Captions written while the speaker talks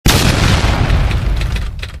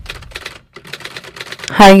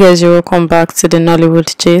Hi guys, welcome back to the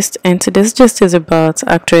Nollywood Gist, and today's gist is about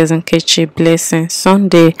actress Nkechi Blessing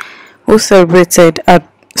Sunday, who celebrated her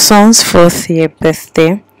son's 4th-year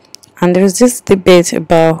birthday. And there is this debate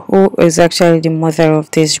about who is actually the mother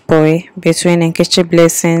of this boy between Nkechi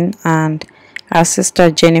Blessing and her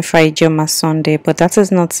sister Jennifer Ijoma Sunday, but that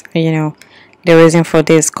is not, the reason for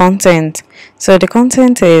this content. So the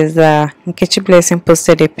content is that Nkechi Blessing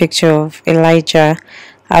posted a picture of Elijah,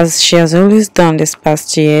 as she has always done this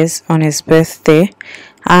past years, on his birthday,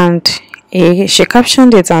 and she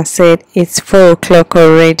captioned it and said, "It's 4 o'clock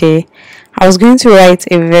already. I was going to write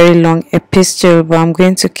a very long epistle, but I'm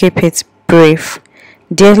going to keep it brief.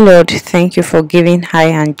 Dear Lord, thank you for giving I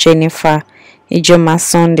and Jennifer Ijoma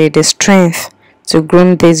Sunday the strength to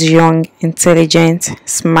groom this young, intelligent,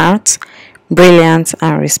 smart, brilliant,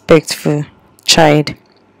 and respectful child."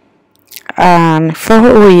 And 4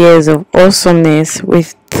 whole years of awesomeness, we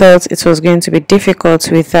thought it was going to be difficult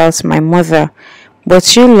without my mother,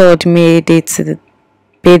 but you, Lord, made it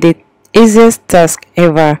the easiest task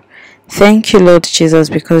ever. Thank you, Lord Jesus,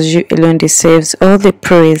 because you alone deserves all the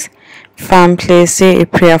praise. Fam, please say a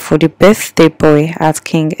prayer for the birthday boy at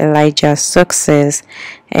King Elijah's success.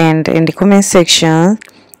 And in the comment section,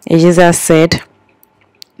 Jesus said,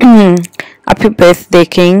 "Happy birthday,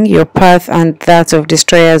 King. Your path and that of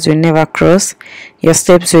destroyers will never cross. Your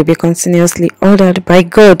steps will be continuously ordered by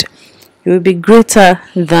God. You will be greater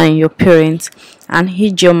than your parents." And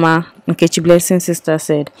Ijoma, Nkechi Blessing's sister,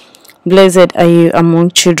 said, "Blessed are you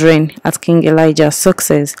among children at King Elijah's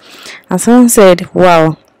success." And someone said,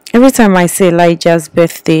 "Wow, every time I say Elijah's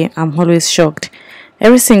birthday, I'm always shocked.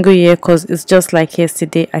 Every single year, cause it's just like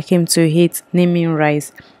yesterday I came to eat naming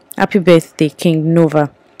rice. Happy birthday, King Nova.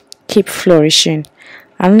 Keep flourishing."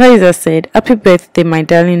 Another user said, "Happy birthday, my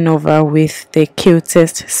darling Nova, with the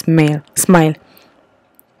cutest smile."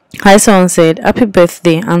 Hi, someone said, "Happy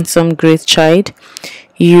birthday, handsome great child.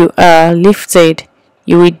 You are lifted.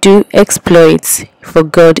 You will do exploits for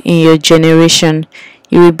God in your generation.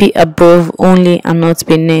 You will be above only and not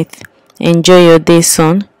beneath. Enjoy your day,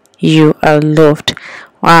 son. You are loved."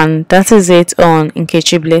 And that is it on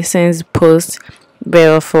Nkechi Blessing's post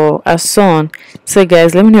for her son. So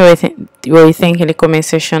guys, let me know what you think in the comment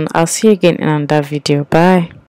section. I'll see you again in another video. Bye.